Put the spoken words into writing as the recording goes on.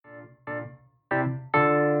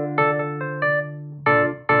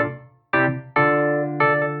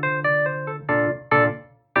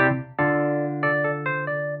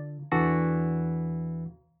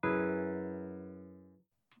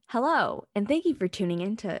Hello, and thank you for tuning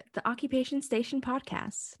into the Occupation Station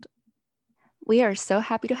podcast. We are so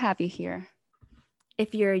happy to have you here.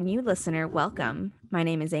 If you're a new listener, welcome. My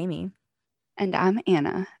name is Amy. And I'm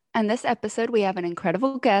Anna. And this episode, we have an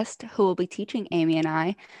incredible guest who will be teaching Amy and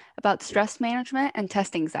I about stress management and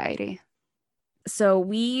test anxiety. So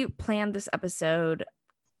we planned this episode.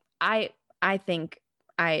 I think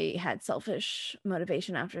I had selfish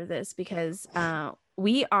motivation after this because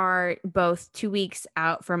we are both 2 weeks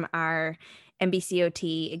out from our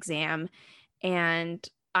NBCOT exam, and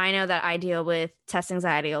I know that I deal with test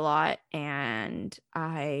anxiety a lot, and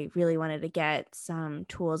I really wanted to get some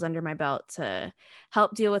tools under my belt to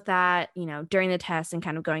help deal with that, during the test and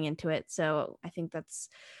kind of going into it. So I think that's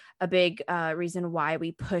a big reason why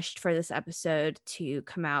we pushed for this episode to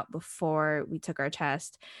come out before we took our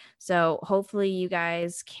test. So hopefully you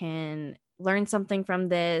guys can learn something from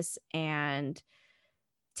this and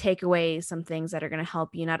take away some things that are going to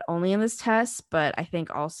help you not only in this test, but I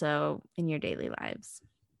think also in your daily lives.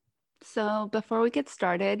 So before we get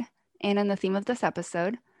started, and in the theme of this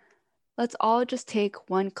episode, let's all just take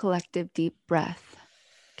one collective deep breath.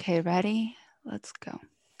 Okay, ready? Let's go.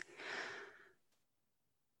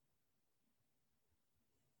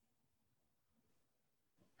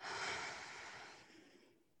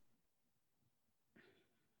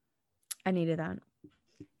 I needed that.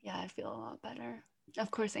 Yeah, I feel a lot better. Of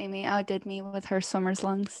course, Amy outdid me with her swimmer's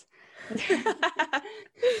lungs.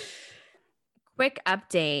 Quick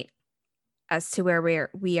update as to where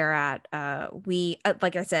we are at. We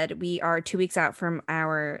like I said, we are 2 weeks out from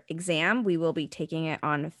our exam. We will be taking it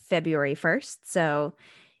on February 1st. So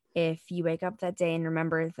if you wake up that day and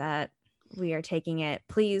remember that we are taking it,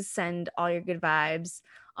 please send all your good vibes,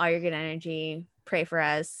 all your good energy, pray for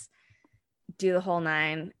us, do the whole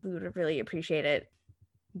nine. We would really appreciate it.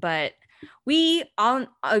 But we, on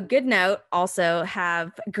a good note, also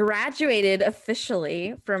have graduated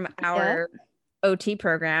officially from our OT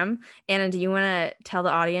program. Anna, do you want to tell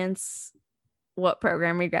the audience what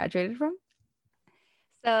program we graduated from?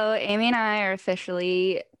 So Amy and I are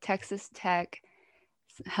officially Texas Tech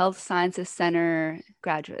Health Sciences Center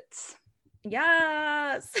graduates.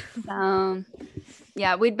 Yes.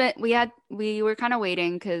 Yeah, we were kind of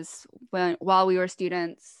waiting because while we were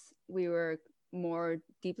students, we were more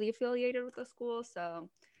deeply affiliated with the school. So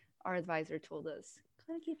our advisor told us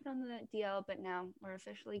kind of keep it on the DL, but now we're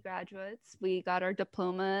officially graduates. We got our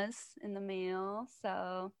diplomas in the mail.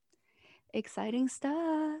 So exciting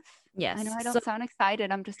stuff. Yes. I know I don't sound excited.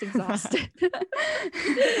 I'm just exhausted.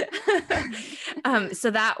 So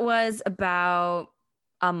that was about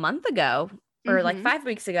a month ago or like 5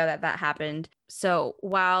 weeks ago that happened. So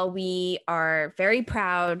while we are very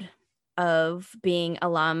proud of being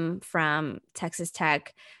alum from Texas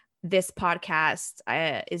Tech, this podcast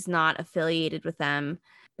is not affiliated with them.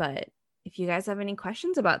 But if you guys have any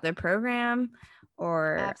questions about their program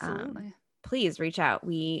or please reach out.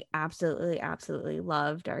 We absolutely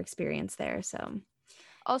loved our experience there. So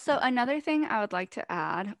also another thing I would like to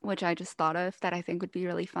add, which I just thought of that I think would be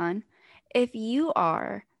really fun. If you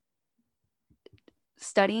are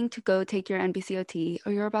studying to go take your NBCOT,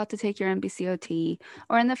 or you're about to take your NBCOT,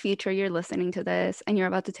 or in the future you're listening to this and you're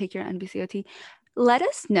about to take your NBCOT, let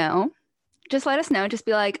us know. Just let us know. Just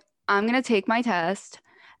be like, I'm going to take my test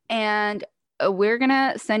and we're going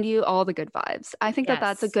to send you all the good vibes. I think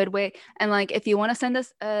that's a good way. And like, if you want to send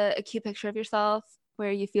us a cute picture of yourself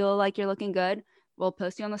where you feel like you're looking good, we'll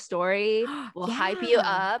post you on the story. We'll hype you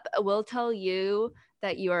up. We'll tell you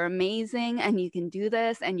that you are amazing and you can do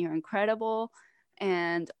this and you're incredible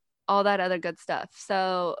and all that other good stuff.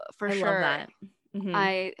 So I love that.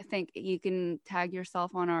 I think you can tag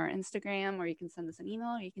yourself on our Instagram, or you can send us an email,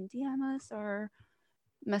 or you can DM us or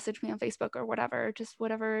message me on Facebook or whatever. Just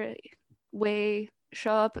whatever way,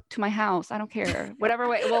 show up to my house. I don't care. Whatever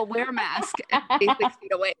way. Well, wear a mask and stay 6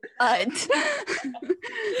 feet away.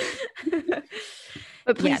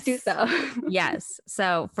 But please do so. Yes.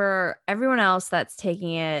 So for everyone else that's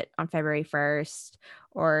taking it on February 1st,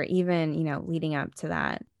 or even, leading up to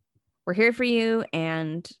that, we're here for you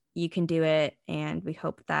and you can do it. And we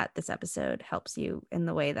hope that this episode helps you in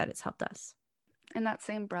the way that it's helped us. In that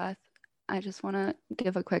same breath, I just want to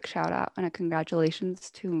give a quick shout out and a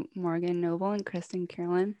congratulations to Morgan Noble and Kristen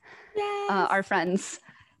Carolyn, our friends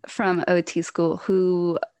from OT school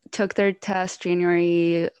who took their test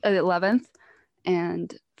January 11th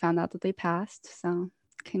and found out that they passed. So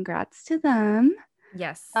congrats to them.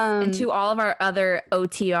 Yes. And to all of our other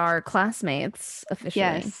OTR classmates officially.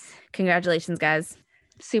 Yes. Congratulations, guys.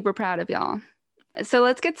 Super proud of y'all. So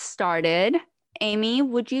let's get started. Amy,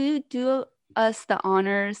 would you do us the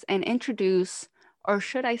honors and introduce or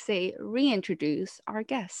should I say reintroduce our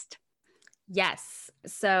guest. Yes.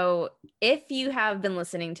 So if you have been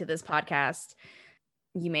listening to this podcast,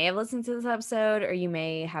 you may have listened to this episode or you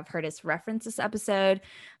may have heard us reference this episode,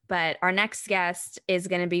 but our next guest is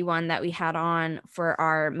going to be one that we had on for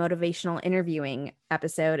our motivational interviewing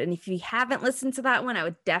episode. And if you haven't listened to that one, I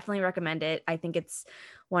would definitely recommend it. I think it's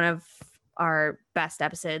one of our best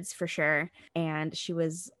episodes for sure. And she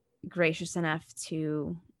was gracious enough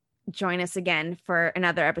to join us again for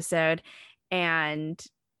another episode. And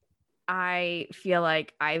I feel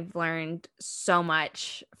like I've learned so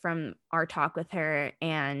much from our talk with her.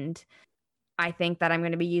 And I think that I'm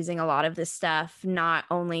going to be using a lot of this stuff, not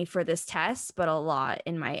only for this test, but a lot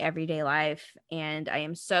in my everyday life. And I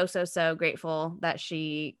am so, so, so grateful that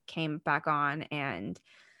she came back on. And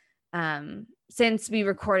since we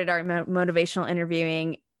recorded our motivational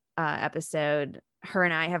interviewing episode, her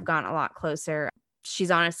and I have gotten a lot closer.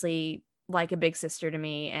 She's honestly like a big sister to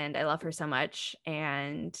me, and I love her so much.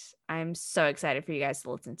 And I'm so excited for you guys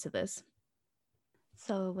to listen to this.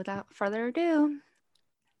 So without further ado,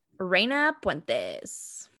 Reina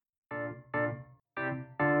Puentes.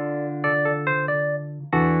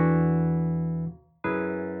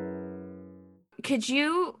 Could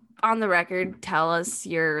you, on the record, tell us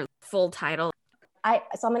your full title?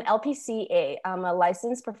 So I'm an LPCA. I'm a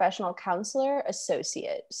licensed professional counselor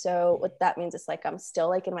associate. So what that means is like I'm still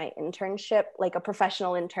like in my internship, like a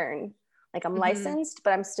professional intern. Like I'm licensed,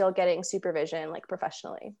 but I'm still getting supervision like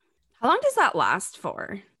professionally. How long does that last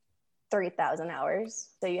for? 3,000 hours.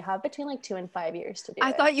 So you have between like 2 and 5 years to do it.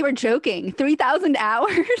 I thought you were joking. 3,000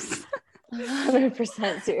 hours?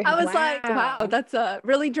 100% serious. I was like, wow, that's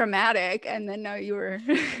really dramatic. And then no, you were.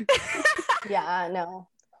 Yeah, no.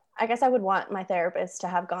 I guess I would want my therapist to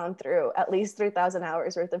have gone through at least 3,000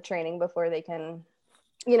 hours worth of training before they can,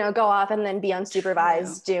 go off and then be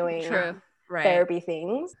unsupervised doing therapy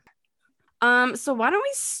things. So why don't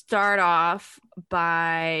we start off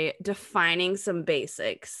by defining some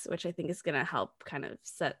basics, which I think is going to help kind of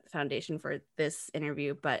set the foundation for this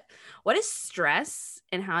interview. But what is stress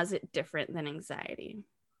and how is it different than anxiety?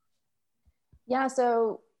 Yeah,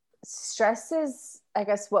 so stress is, I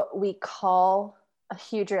guess, what we call a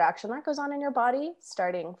huge reaction that goes on in your body,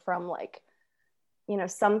 starting from like,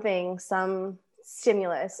 some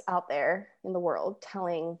stimulus out there in the world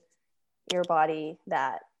telling your body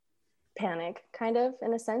that panic, kind of,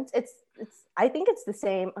 in a sense. I think it's the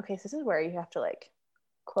same. Okay, so this is where you have to like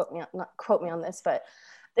not quote me on this, but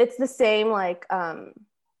it's the same like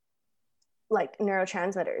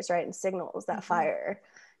neurotransmitters, right? And signals that fire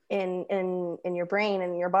in your brain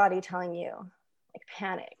and your body telling you like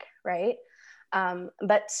panic, right?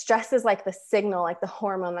 But stress is like the signal, like the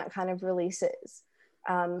hormone that kind of releases.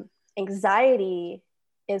 Anxiety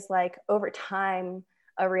is like over time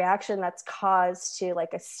a reaction that's caused to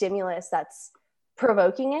like a stimulus that's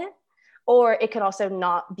provoking it, or it could also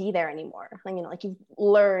not be there anymore. Like you've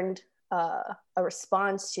learned a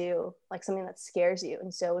response to like something that scares you.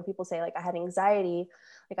 And so when people say like I have anxiety,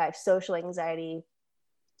 like I have social anxiety,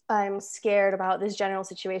 I'm scared about this general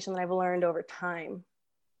situation that I've learned over time.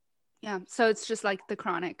 Yeah. So it's just like the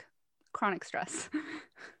chronic stress.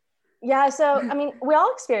 Yeah. So, I mean, we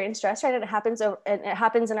all experience stress, right? And it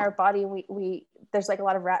happens in our body. We there's like a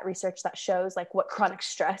lot of rat research that shows like what chronic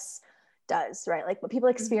stress does, right? Like what people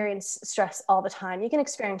experience stress all the time. You can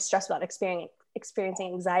experience stress without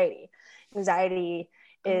experiencing anxiety. Anxiety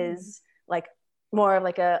is like more of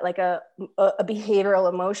like a behavioral,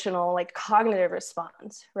 emotional, like cognitive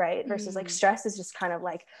response, right? Versus like stress is just kind of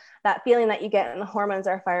like that feeling that you get and the hormones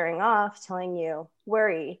are firing off telling you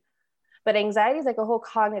worry. But anxiety is like a whole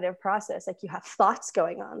cognitive process. Like you have thoughts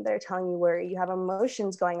going on that are telling you worry. You have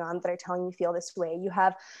emotions going on that are telling you feel this way.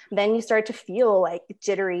 Then you start to feel like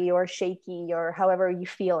jittery or shaky or however you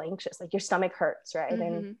feel anxious, like your stomach hurts, right?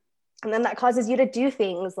 And then that causes you to do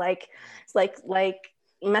things like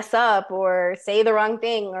mess up or say the wrong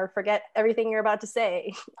thing or forget everything you're about to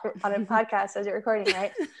say on a podcast as you're recording,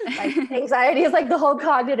 right? Like anxiety is like the whole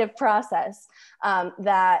cognitive process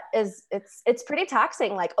that is, it's pretty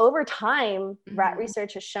taxing. Like over time, rat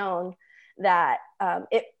research has shown that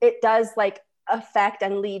it does like affect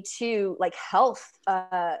and lead to like health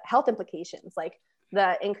implications, like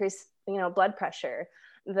the increased, blood pressure,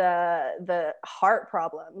 the heart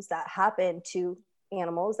problems that happen to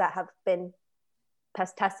animals that have been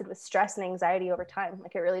tested with stress and anxiety over time.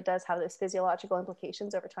 Like it really does have those physiological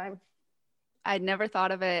implications over time. I'd never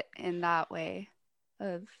thought of it in that way,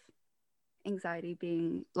 of anxiety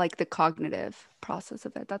being like the cognitive process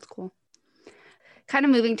of it. That's cool. Kind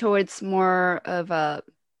of moving towards more of a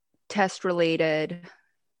test related,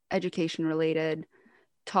 education related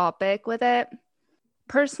topic with it.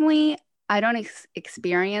 Personally, I don't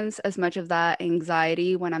experience as much of that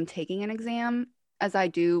anxiety when I'm taking an exam as I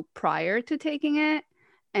do prior to taking it.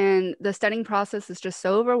 And the studying process is just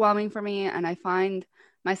so overwhelming for me. And I find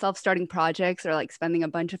myself starting projects or like spending a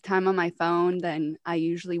bunch of time on my phone than I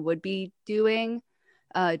usually would be doing,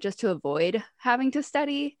 just to avoid having to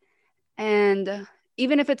study. And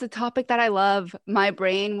even if it's a topic that I love, my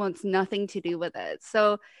brain wants nothing to do with it.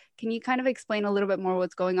 So, can you kind of explain a little bit more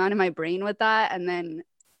what's going on in my brain with that? And then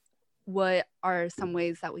what are some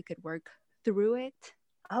ways that we could work through it?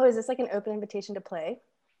 Oh, is this like an open invitation to play?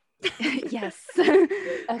 Yes.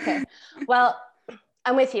 Okay. Well,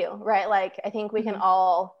 I'm with you, right? Like, I think we can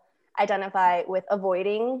all identify with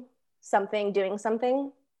avoiding something, doing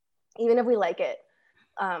something, even if we like it.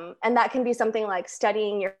 And that can be something like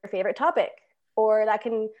studying your favorite topic, or that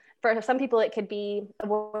can, for some people, it could be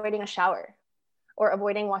avoiding a shower or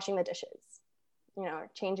avoiding washing the dishes, you know, or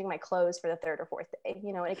changing my clothes for the third or fourth day.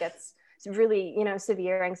 You know, it gets really, you know,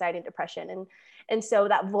 severe anxiety and depression. And so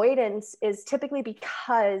that avoidance is typically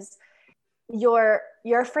because you're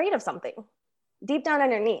afraid of something deep down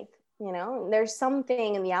underneath. You know, there's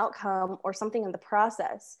something in the outcome or something in the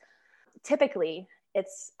process. Typically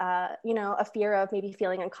it's you know, a fear of maybe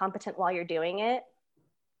feeling incompetent while you're doing it,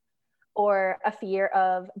 or a fear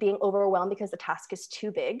of being overwhelmed because the task is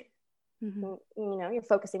too big. You know, you're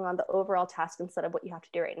focusing on the overall task instead of what you have to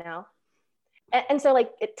do right now. And so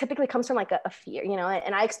like it typically comes from like a fear, you know,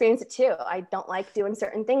 and I experience it too. I don't like doing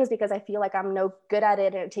certain things because I feel like I'm no good at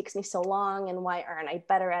it and it takes me so long, and why aren't I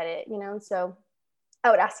better at it, you know? And so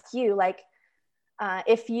I would ask you, like,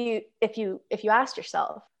 if you asked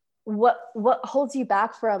yourself, what holds you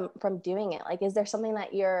back from doing it? Like, is there something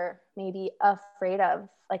that you're maybe afraid of,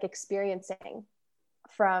 like, experiencing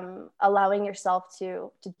from allowing yourself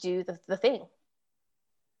to do the thing?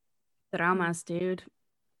 Dramas, dude.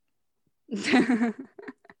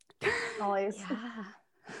 Always. Yeah.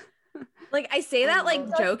 Like, I say that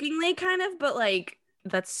like jokingly kind of, but like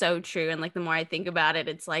that's so true. And like the more I think about it,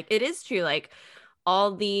 it's like it is true. Like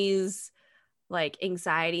all these like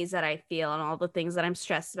anxieties that I feel and all the things that I'm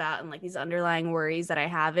stressed about and like these underlying worries that I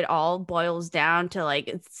have, it all boils down to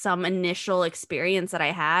like some initial experience that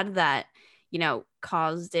I had that, you know,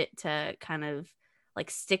 caused it to kind of like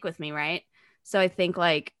stick with me, right? So I think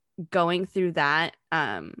like going through that,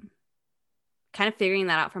 kind of figuring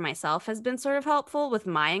that out for myself has been sort of helpful with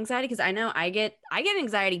my anxiety, because I know I get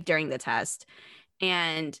anxiety during the test,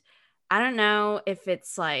 and I don't know if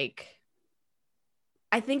it's like,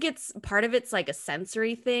 I think it's part of it's like a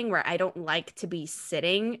sensory thing where I don't like to be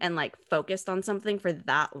sitting and like focused on something for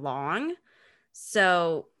that long.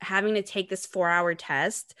 So having to take this 4-hour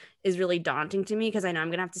test is really daunting to me because I know I'm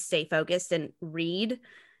going to have to stay focused and read.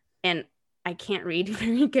 And I can't read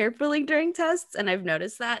very carefully during tests. And I've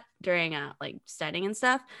noticed that during like studying and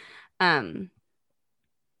stuff. I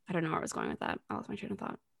don't know where I was going with that. I lost my train of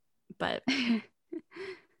thought. But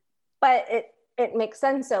but it makes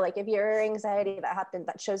sense. So like if your anxiety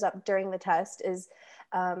that shows up during the test is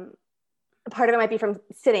part of it might be from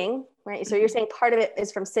sitting, right? So you're saying part of it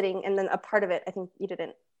is from sitting, and then a part of it, I think you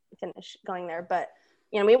didn't finish going there, but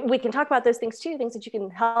you know, we can talk about those things too, things that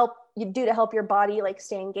you do to help your body like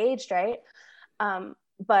stay engaged, right?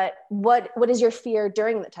 But what is your fear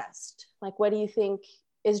during the test? Like, what do you think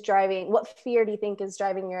is driving, what fear do you think is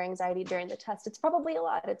driving your anxiety during the test? It's probably a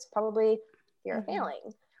lot. It's probably fear of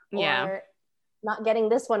failing, or not getting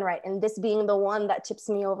this one right, and this being the one that tips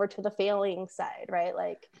me over to the failing side, right?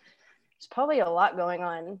 Like, there's probably a lot going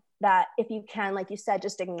on that if you can, like you said,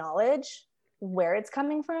 just acknowledge where it's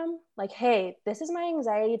coming from. Like, hey, this is my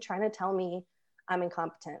anxiety trying to tell me I'm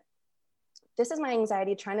incompetent. This is my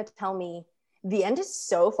anxiety trying to tell me the end is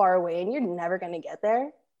so far away and you're never going to get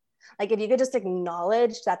there. Like, if you could just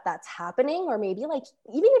acknowledge that that's happening, or maybe like,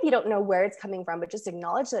 even if you don't know where it's coming from, but just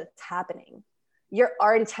acknowledge that it's happening, you're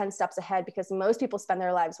already 10 steps ahead, because most people spend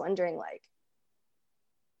their lives wondering, like,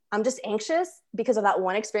 I'm just anxious because of that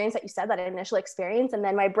one experience that you said, that initial experience. And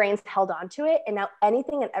then my brain's held on to it. And now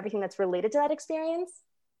anything and everything that's related to that experience,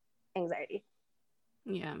 anxiety.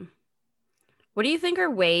 Yeah. What do you think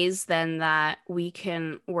are ways then that we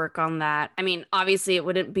can work on that? I mean, obviously it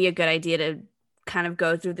wouldn't be a good idea to kind of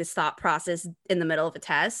go through this thought process in the middle of a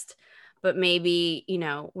test, but maybe, you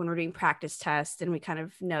know, when we're doing practice tests and we kind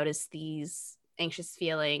of notice these anxious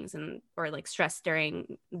feelings and or like stress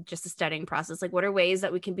during just the studying process, like what are ways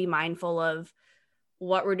that we can be mindful of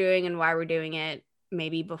what we're doing and why we're doing it,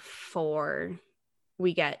 maybe before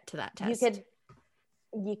we get to that test?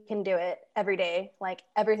 You can do it every day, like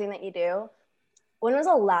everything that you do. When was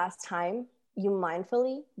the last time you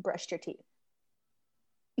mindfully brushed your teeth?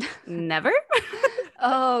 Never.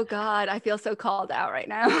 Oh God, I feel so called out right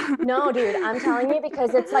now. No, dude, I'm telling you,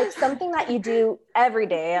 because it's like something that you do every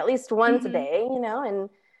day, at least once a Mhm. day, you know,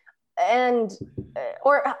 and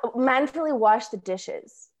or mindfully wash the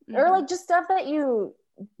dishes, or Mhm. like just stuff that you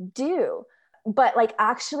do, but like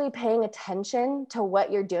actually paying attention to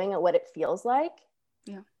what you're doing and what it feels like.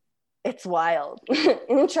 Yeah. It's wild.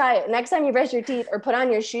 And try it next time you brush your teeth or put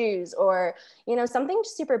on your shoes, or you know, something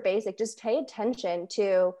super basic. Just pay attention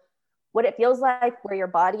to what it feels like, where your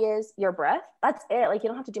body is, your breath. That's it. Like you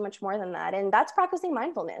don't have to do much more than that. And that's practicing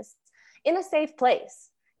mindfulness in a safe place.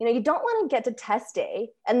 You know, you don't want to get to test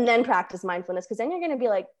day and then practice mindfulness, because then you're going to be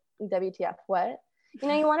like, WTF, what? You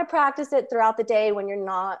know, you want to practice it throughout the day when you're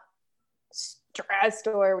not stressed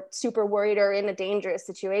or super worried or in a dangerous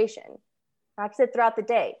situation. Practice it throughout the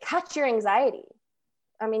day. Catch your anxiety.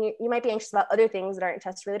 I mean, you might be anxious about other things that aren't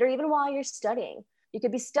test related, or even while you're studying. You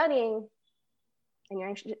could be studying and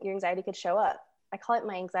your anxiety could show up. I call it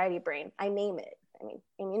my anxiety brain. I name it. I mean,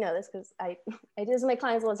 and you know this because I do this with my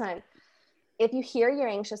clients all the time. If you hear your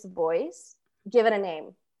anxious voice, give it a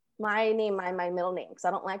name. My name, my middle name, because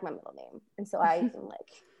I don't like my middle name. And so I am like,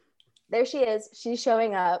 there she is. She's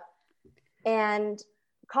showing up, and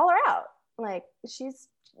call her out. Like,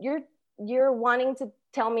 you're wanting to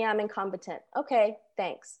tell me I'm incompetent. Okay,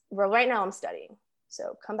 thanks. Well, right now I'm studying,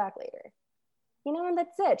 so come back later. You know, and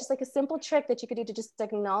that's it. Just like a simple trick that you could do to just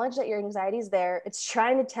acknowledge that your anxiety is there. It's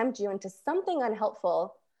trying to tempt you into something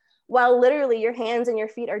unhelpful, while literally your hands and your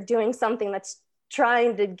feet are doing something that's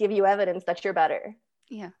trying to give you evidence that you're better.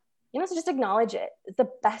 Yeah. You know, so just acknowledge it. It's the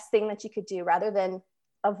best thing that you could do rather than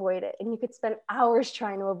avoid it. And you could spend hours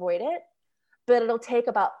trying to avoid it, but it'll take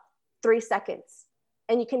about 3 seconds.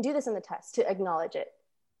 And you can do this in the test to acknowledge it.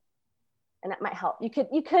 And that might help. You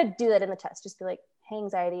could do that in the test. Just be like, hey,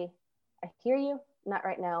 anxiety, I hear you, not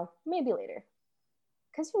right now, maybe later.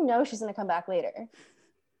 Because you know she's going to come back later.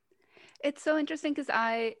 It's so interesting because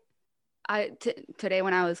today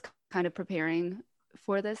when I was kind of preparing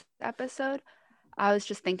for this episode, I was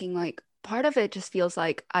just thinking like part of it just feels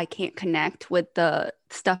like I can't connect with the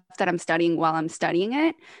stuff that I'm studying while I'm studying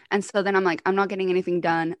it. And so then I'm like, I'm not getting anything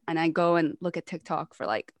done. And I go and look at TikTok for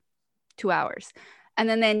like 2 hours. And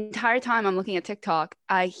then the entire time I'm looking at TikTok,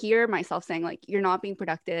 I hear myself saying like, you're not being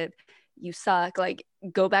productive. You suck. Like,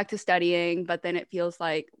 go back to studying. But then it feels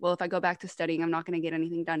like, well, if I go back to studying, I'm not going to get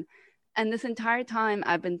anything done. And this entire time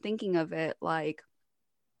I've been thinking of it like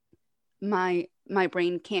my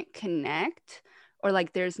brain can't connect, or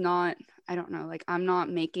like there's not, I don't know, like I'm not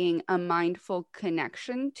making a mindful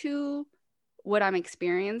connection to what I'm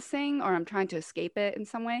experiencing, or I'm trying to escape it in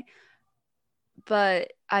some way.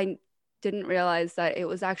 But I didn't realize that it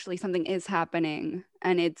was actually something is happening,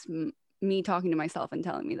 and it's me talking to myself and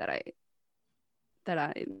telling me that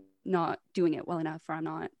I'm not doing it well enough, or I'm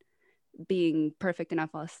not being perfect enough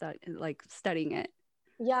while studying it.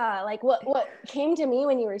 Yeah, like what came to me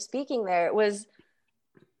when you were speaking there was,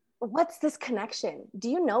 what's this connection?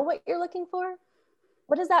 Do you know what you're looking for?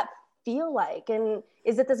 What does that feel like? And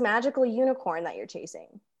is it this magical unicorn that you're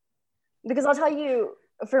chasing? Because I'll tell you,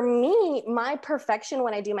 for me, my perfection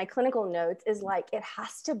when I do my clinical notes is like, it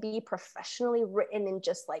has to be professionally written in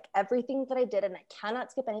just like everything that I did, and I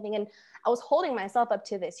cannot skip anything. And I was holding myself up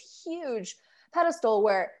to this huge pedestal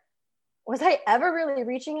where, was I ever really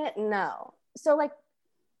reaching it? No. So like,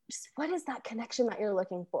 what is that connection that you're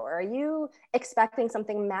looking for? Are you expecting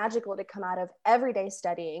something magical to come out of everyday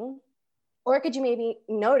studying? Or could you maybe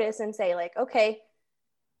notice and say like, okay,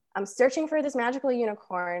 I'm searching for this magical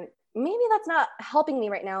unicorn. Maybe that's not helping me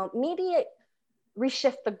right now. Maybe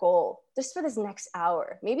reshift the goal just for this next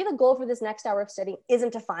hour. Maybe the goal for this next hour of studying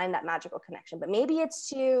isn't to find that magical connection, but maybe it's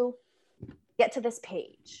to get to this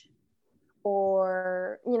page,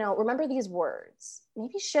 or, you know, remember these words.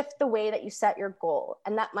 Maybe shift the way that you set your goal,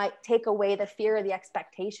 and that might take away the fear or the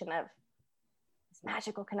expectation of this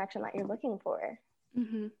magical connection that you're looking for.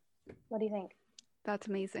 Mm-hmm. What do you think? That's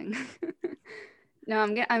amazing. No,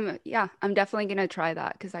 I'm definitely gonna try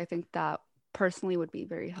that, because I think that personally would be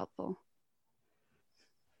very helpful.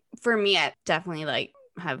 For me, I definitely like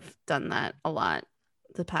have done that a lot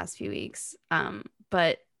the past few weeks.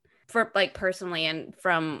 But for like personally, and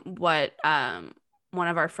from what one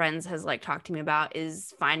of our friends has like talked to me about,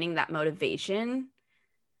 is finding that motivation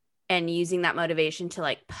and using that motivation to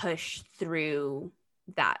like push through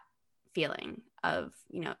that feeling of,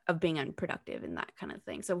 you know, of being unproductive and that kind of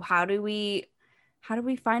thing. So how do we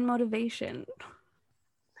find motivation?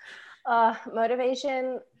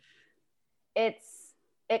 Motivation,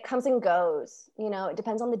 it comes and goes. You know, it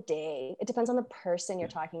depends on the day. It depends on the person you're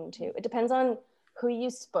talking to. It depends on who you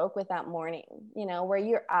spoke with that morning, you know, where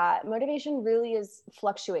you're at. Motivation really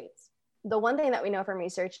fluctuates. the one thing that we know from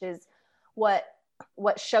research is what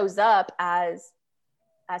shows up as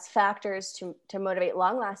factors to motivate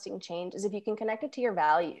long-lasting change is if you can connect it to your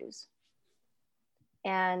values.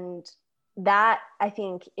 And that, I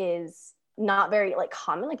think, is not very like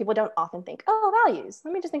common. Like people don't often think, oh, values,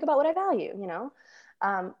 let me just think about what I value, you know.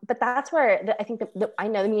 But that's where I think I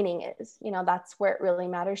know the meaning is, you know, that's where it really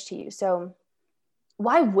matters to you. So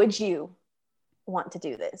why would you want to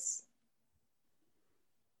do this?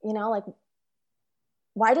 You know, like,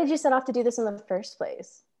 why did you set off to do this in the first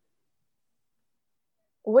place?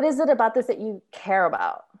 What is it about this that you care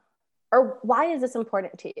about? Or why is this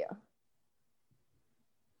important to you?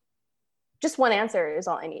 Just one answer is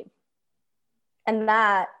all I need. And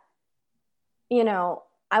that, you know,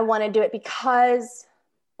 I want to do it because,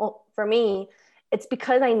 well, for me, it's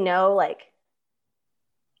because I know like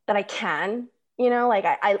that I can, you know, like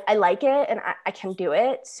I like it and I can do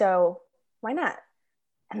it. So why not?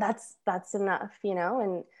 And that's enough, you know,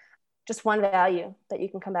 and just one value that you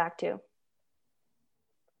can come back to.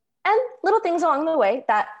 And little things along the way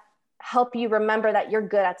that help you remember that you're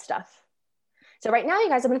good at stuff. So right now, you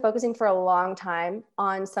guys have been focusing for a long time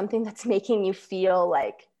on something that's making you feel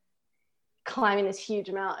like climbing this huge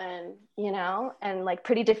mountain, you know, and like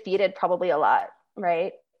pretty defeated probably a lot,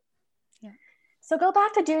 right? Yeah. So go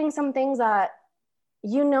back to doing some things that,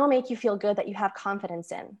 you know, make you feel good, that you have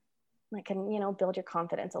confidence in, like, can, you know, build your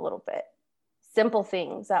confidence a little bit. Simple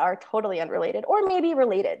things that are totally unrelated or maybe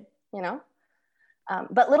related, you know,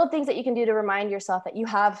 but little things that you can do to remind yourself that you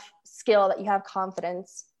have skill, that you have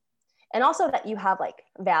confidence, and also that you have like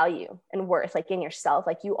value and worth, like in yourself,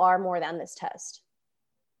 like you are more than this test,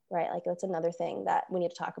 right? Like that's another thing that we need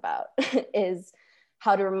to talk about is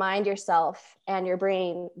how to remind yourself and your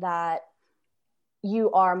brain that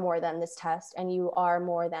you are more than this test and you are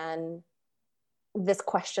more than this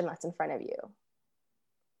question that's in front of you,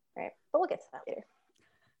 right? But we'll get to that later.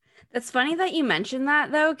 That's funny that you mentioned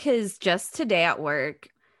that though, because just today at work,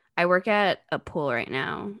 I work at a pool right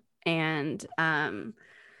now, and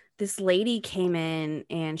this lady came in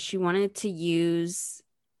and she wanted to use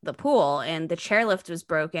the pool and the chairlift was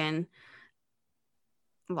broken.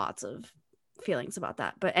 Lots of feelings about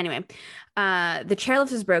that. But anyway, the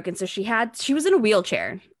chairlift was broken. So she was in a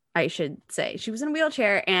wheelchair, I should say. She was in a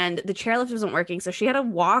wheelchair and the chairlift wasn't working. So she had to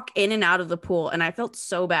walk in and out of the pool. And I felt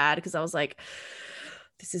so bad because I was like,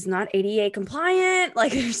 this is not ADA compliant.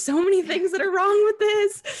 Like there's so many things that are wrong with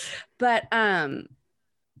this. But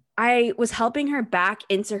I was helping her back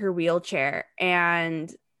into her wheelchair,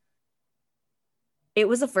 and it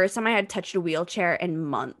was the first time I had touched a wheelchair in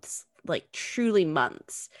months, like truly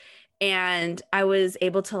months. And I was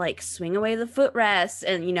able to like swing away the footrest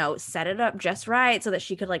and, you know, set it up just right so that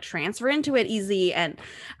she could like transfer into it easy. And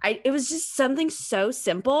it was just something so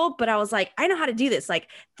simple, but I was like, I know how to do this. Like,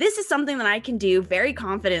 this is something that I can do very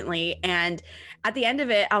confidently. And at the end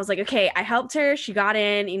of it, I was like, okay, I helped her. She got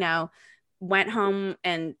in, you know, went home,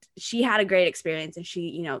 and she had a great experience, and she,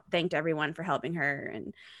 you know, thanked everyone for helping her.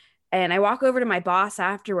 And I walk over to my boss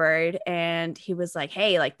afterward, and he was like,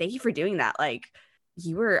 hey, like, thank you for doing that. Like,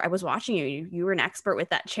 I was watching you were an expert with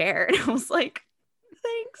that chair. And I was like,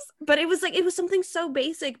 thanks. But it was something so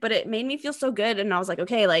basic, but it made me feel so good. And I was like,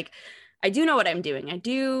 okay, like, I do know what I'm doing. I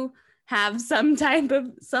do have some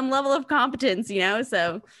level of competence, you know?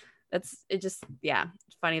 So it's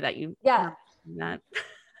funny that you, that.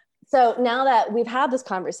 So now that we've had this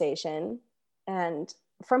conversation, and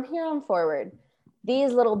from here on forward,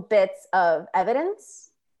 these little bits of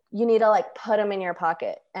evidence, you need to like put them in your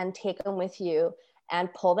pocket and take them with you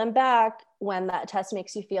and pull them back when that test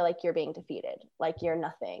makes you feel like you're being defeated, like you're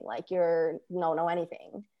nothing, like you're don't know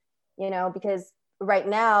anything, you know, because right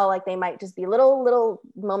now, like they might just be little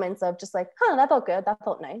moments of just like, that felt good, that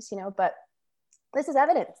felt nice, you know, but this is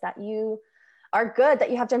evidence that you are good, that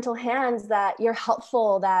you have gentle hands, that you're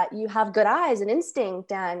helpful, that you have good eyes and instinct,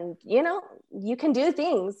 and, you know, you can do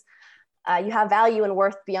things. You have value and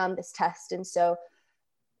worth beyond this test. And so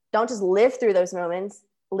don't just live through those moments,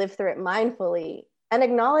 live through it mindfully and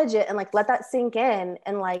acknowledge it, and like, let that sink in,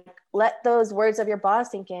 and like, let those words of your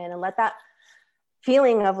boss sink in, and let that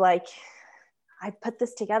feeling of like, I put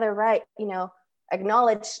this together right, you know,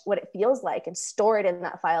 acknowledge what it feels like and store it in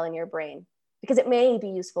that file in your brain, because it may be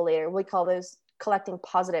useful later. We call those collecting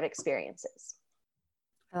positive experiences.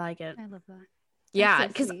 I like it. I love that. Yeah,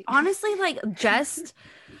 because honestly, like, just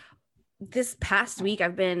this past week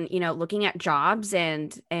I've been, you know, looking at jobs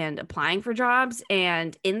and applying for jobs,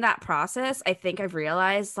 and in that process I think I've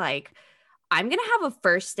realized like I'm gonna have a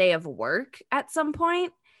first day of work at some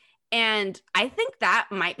point, And I think that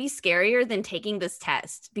might be scarier than taking this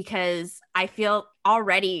test because I feel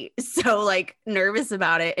already so like nervous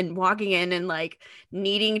about it and walking in and like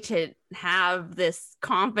needing to have this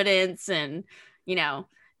confidence and,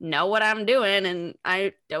 know what I'm doing. And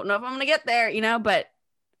I don't know if I'm going to get there, but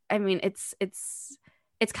I mean, it's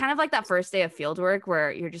kind of like that first day of field work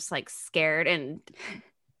where you're just like scared and,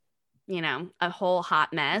 a whole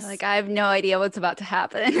hot mess. Like, I have no idea what's about to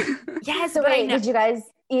happen. Yes. So wait, did you guys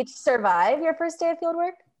each survive your first day of field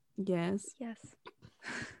work? Yes.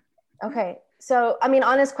 Okay. So, I mean,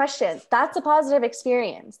 honest question, that's a positive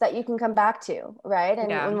experience that you can come back to, right?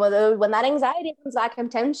 And when that anxiety comes back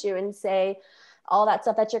and tempts you and say all that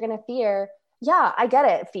stuff that you're going to fear, yeah, I get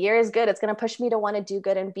it. Fear is good. It's going to push me to want to do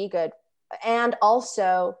good and be good. And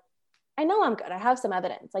also, I know I'm good. I have some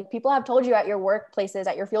evidence. Like people have told you at your workplaces,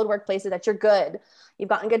 at your field workplaces that you're good. You've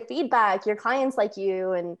gotten good feedback. Your clients like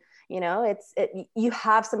you. And, you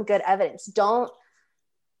have some good evidence. Don't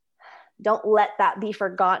let that be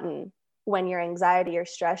forgotten when your anxiety or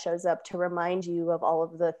stress shows up to remind you of all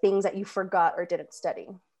of the things that you forgot or didn't study.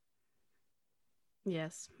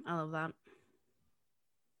 Yes, I love that.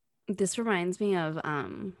 This reminds me of,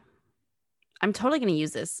 I'm totally going to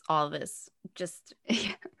use all of this, just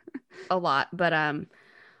a lot. But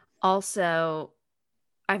also,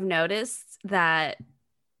 I've noticed that,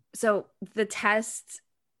 so the test,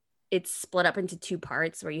 it's split up into two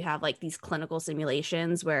parts where you have like these clinical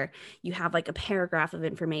simulations where you have like a paragraph of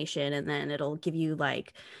information and then it'll give you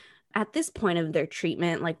like at this point of their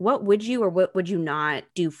treatment, like what would you or what would you not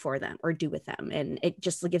do for them or do with them? And it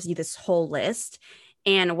just gives you this whole list.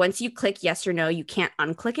 And once you click yes or no, you can't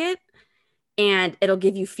unclick it and it'll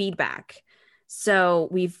give you feedback. So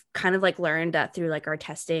we've kind of like learned that through like our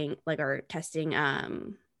testing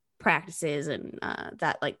practices and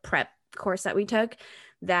that like prep course that we took,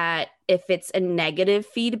 that if it's a negative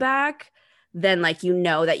feedback, then like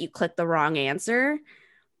that you clicked the wrong answer.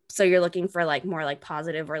 So you're looking for like more like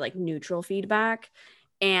positive or like neutral feedback.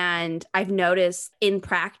 And I've noticed in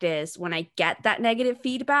practice when I get that negative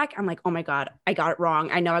feedback, I'm like, oh my God, I got it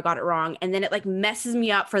wrong. I know I got it wrong. And then it like messes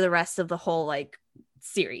me up for the rest of the whole like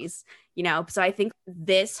series, So I think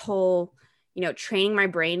this whole, training my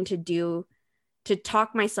brain to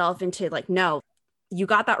talk myself into like, no, you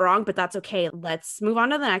got that wrong, but that's okay. Let's move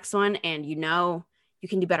on to the next one. And you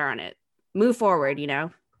can do better on it. Move forward,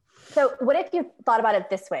 So what if you thought about it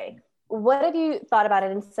this way? What if you thought about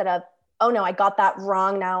it instead of, oh no, I got that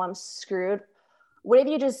wrong, now I'm screwed? What if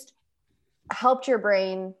you just helped your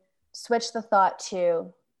brain switch the thought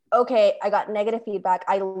to, okay, I got negative feedback,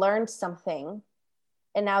 I learned something,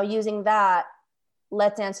 and now using that,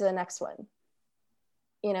 let's answer the next one.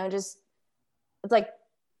 It's like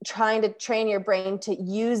trying to train your brain to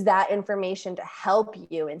use that information to help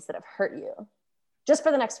you instead of hurt you, just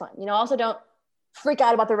for the next one. Also don't freak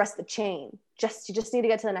out about the rest of the chain. You just need to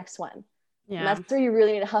get to the next one. Yeah. And that's where you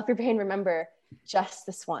really need to help your brain remember just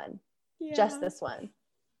this one. Yeah. Just this one.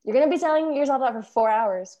 You're going to be telling yourself that for 4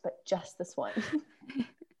 hours, but just this one.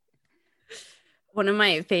 One of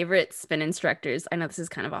my favorite spin instructors, I know this is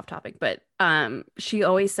kind of off topic, but she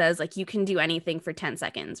always says like you can do anything for 10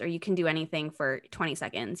 seconds or you can do anything for 20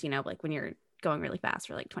 seconds, like when you're going really fast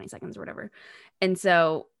for like 20 seconds or whatever. And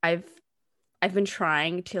so I've been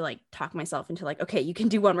trying to like talk myself into like, okay, you can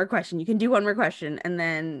do one more question. You can do one more question. And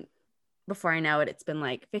then before I know it, it's been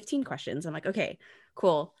like 15 questions. I'm like, okay,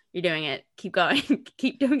 cool. You're doing it. Keep going.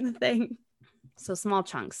 Keep doing the thing. So small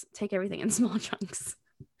chunks, take everything in small chunks.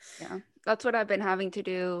 Yeah. That's what I've been having to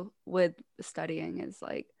do with studying is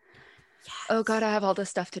like, yes. Oh God, I have all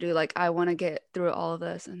this stuff to do. Like I want to get through all of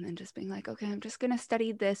this and then just being like, okay, I'm just going to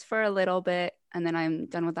study this for a little bit. And then I'm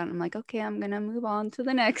done with that. And I'm like, okay, I'm going to move on to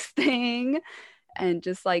the next thing and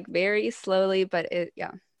just like very slowly, but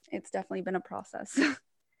it's definitely been a process.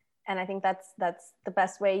 And I think that's the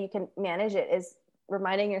best way you can manage it is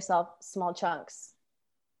reminding yourself small chunks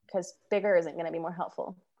because bigger isn't going to be more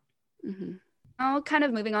helpful. Mm-hmm. Now, kind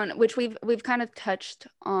of moving on, which we've kind of touched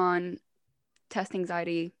on test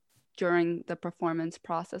anxiety during the performance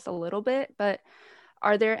process a little bit, but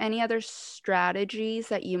are there any other strategies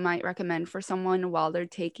that you might recommend for someone while they're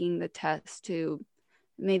taking the test to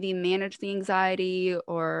maybe manage the anxiety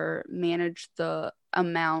or manage the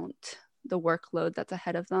workload that's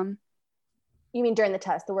ahead of them? You mean during the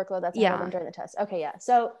test, the workload that's ahead of them during the test? Okay, yeah.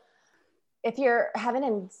 So if you're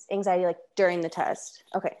having anxiety like during the test,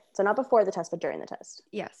 okay, so not before the test, but during the test.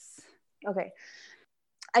 Yes. Okay.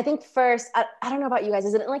 I think first, I don't know about you guys,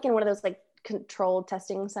 is it like in one of those like controlled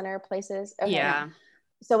testing center places? Okay. Yeah.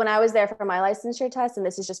 So when I was there for my licensure test, and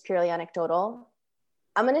this is just purely anecdotal,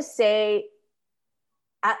 I'm going to say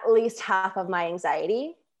at least half of my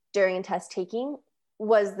anxiety during test taking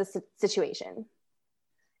was the situation,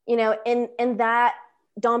 you know, and that,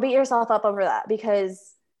 don't beat yourself up over that,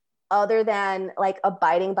 because other than like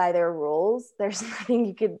abiding by their rules, there's nothing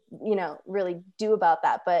you could, you know, really do about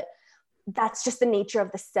that. But that's just the nature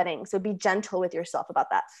of the setting. So be gentle with yourself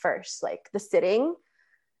about that first, like the sitting,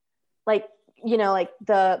 like, you know, like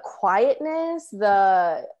the quietness,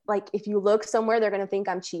 the, like, if you look somewhere, they're going to think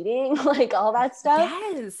I'm cheating, like all that stuff.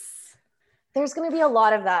 Yes. There's going to be a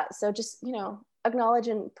lot of that. So just, you know, acknowledge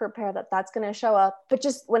and prepare that that's going to show up. But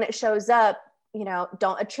just when it shows up, you know,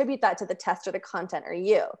 don't attribute that to the test or the content or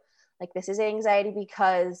you. Like, this is anxiety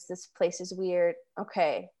because this place is weird.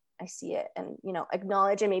 Okay, I see it. And, you know,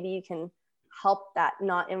 acknowledge, and maybe you can help that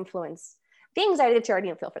not influence the anxiety that you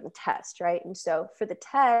already feel for the test, right? And so for the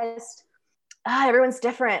test, everyone's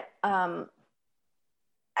different. I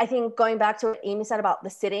think going back to what Amy said about the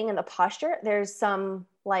sitting and the posture, there's some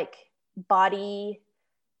like body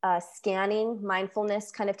scanning,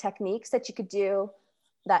 mindfulness kind of techniques that you could do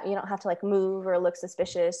that you don't have to like move or look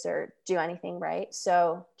suspicious or do anything, right?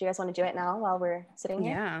 So do you guys want to do it now while we're sitting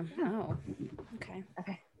here? Yeah. Oh, okay.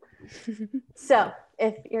 Okay. So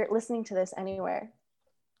if you're listening to this anywhere,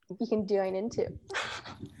 you can join in too.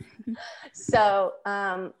 So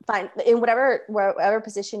fine, in whatever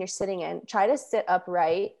position you're sitting in, try to sit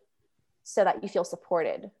upright so that you feel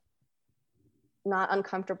supported, not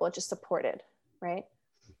uncomfortable, just supported, right?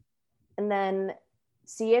 And then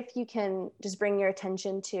see if you can just bring your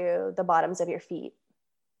attention to the bottoms of your feet.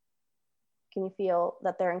 Can you feel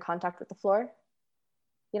that they're in contact with the floor?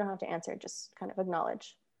 You don't have to answer, just kind of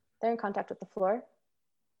acknowledge they're in contact with the floor.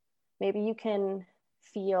 Maybe you can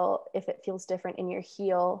feel if it feels different in your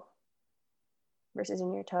heel versus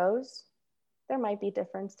in your toes. There might be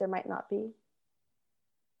difference, there might not be.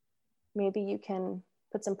 Maybe you can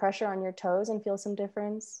put some pressure on your toes and feel some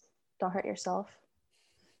difference. Don't hurt yourself.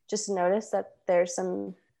 Just notice that there's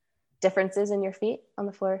some differences in your feet on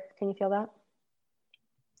the floor. Can you feel that?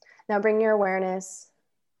 Now bring your awareness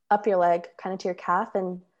up your leg, kind of to your calf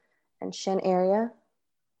and shin area.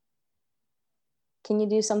 Can you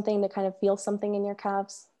do something to kind of feel something in your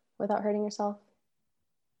calves without hurting yourself?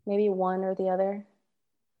 Maybe one or the other.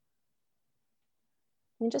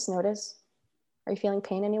 And just notice. Are you feeling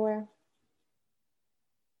pain anywhere?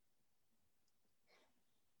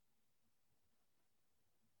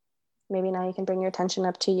 Maybe now you can bring your attention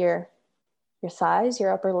up to your thighs,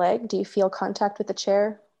 your upper leg. Do you feel contact with the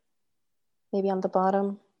chair? Maybe on the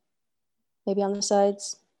bottom, maybe on the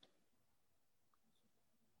sides.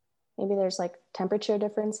 Maybe there's like temperature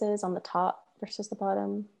differences on the top versus the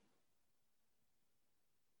bottom.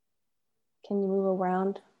 Can you move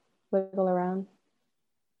around, wiggle around,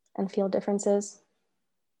 and feel differences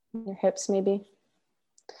in your hips maybe?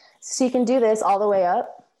 So you can do this all the way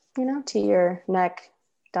up, you know, to your neck,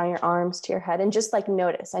 down your arms, to your head, and just like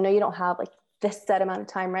notice. I know you don't have like this set amount of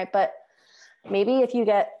time, right? But maybe if you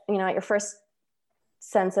get, you know, at your first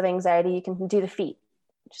sense of anxiety, you can do the feet.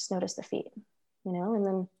 Just notice the feet, you know, and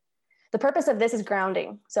then the purpose of this is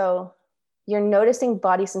grounding. So you're noticing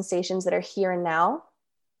body sensations that are here and now.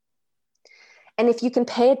 And if you can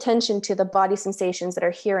pay attention to the body sensations that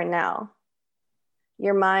are here and now,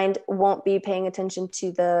 your mind won't be paying attention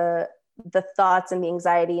to the thoughts and the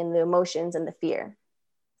anxiety and the emotions and the fear.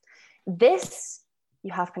 This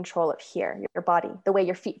you have control of here, your body, the way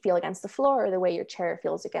your feet feel against the floor or the way your chair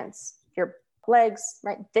feels against your legs,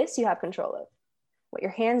 right? This you have control of. What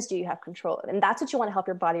your hands do, you have control of. And that's what you want to help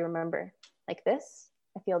your body remember. Like this,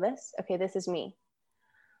 I feel this. Okay, this is me.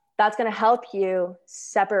 That's going to help you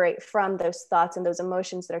separate from those thoughts and those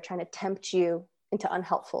emotions that are trying to tempt you into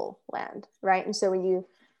unhelpful land, right? And so when you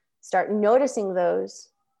start noticing those,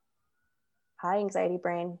 hi, anxiety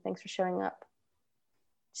brain, thanks for showing up.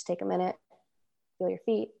 Just take a minute, feel your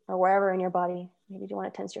feet or wherever in your body. Maybe you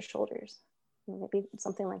want to tense your shoulders, maybe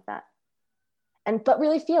something like that. But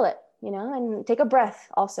really feel it, you know, and take a breath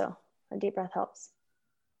also. A deep breath helps.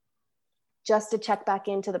 Just to check back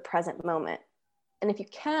into the present moment. And if you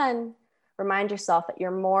can, remind yourself that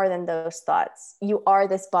you're more than those thoughts. You are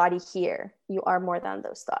this body here. You are more than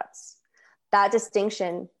those thoughts. That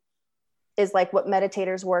distinction is like what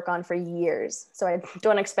meditators work on for years. So I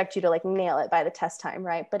don't expect you to like nail it by the test time,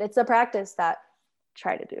 right? But it's a practice that I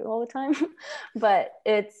try to do all the time. But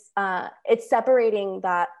it's separating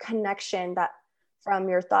that connection that from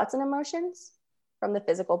your thoughts and emotions from the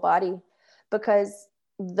physical body, because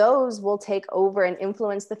those will take over and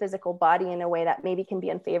influence the physical body in a way that maybe can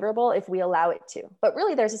be unfavorable if we allow it to. But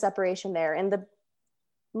really there's a separation there, and the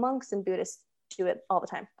monks and Buddhists do it all the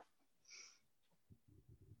time.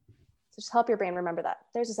 So just help your brain remember that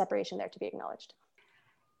there's a separation there to be acknowledged.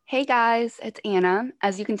 Hey guys, it's Anna.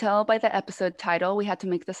 As you can tell by the episode title, we had to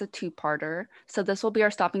make this a two-parter, so this will be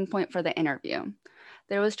our stopping point for the interview.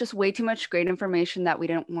 There was just way too much great information that we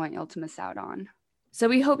didn't want y'all to miss out on. So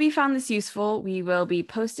we hope you found this useful. We will be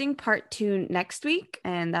posting part 2 next week,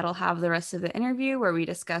 and that'll have the rest of the interview where we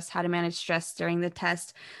discuss how to manage stress during the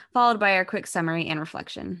test, followed by our quick summary and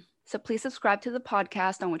reflection. So please subscribe to the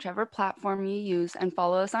podcast on whichever platform you use and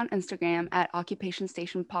follow us on Instagram at Occupation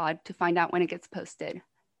Station Pod to find out when it gets posted.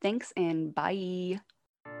 Thanks and bye.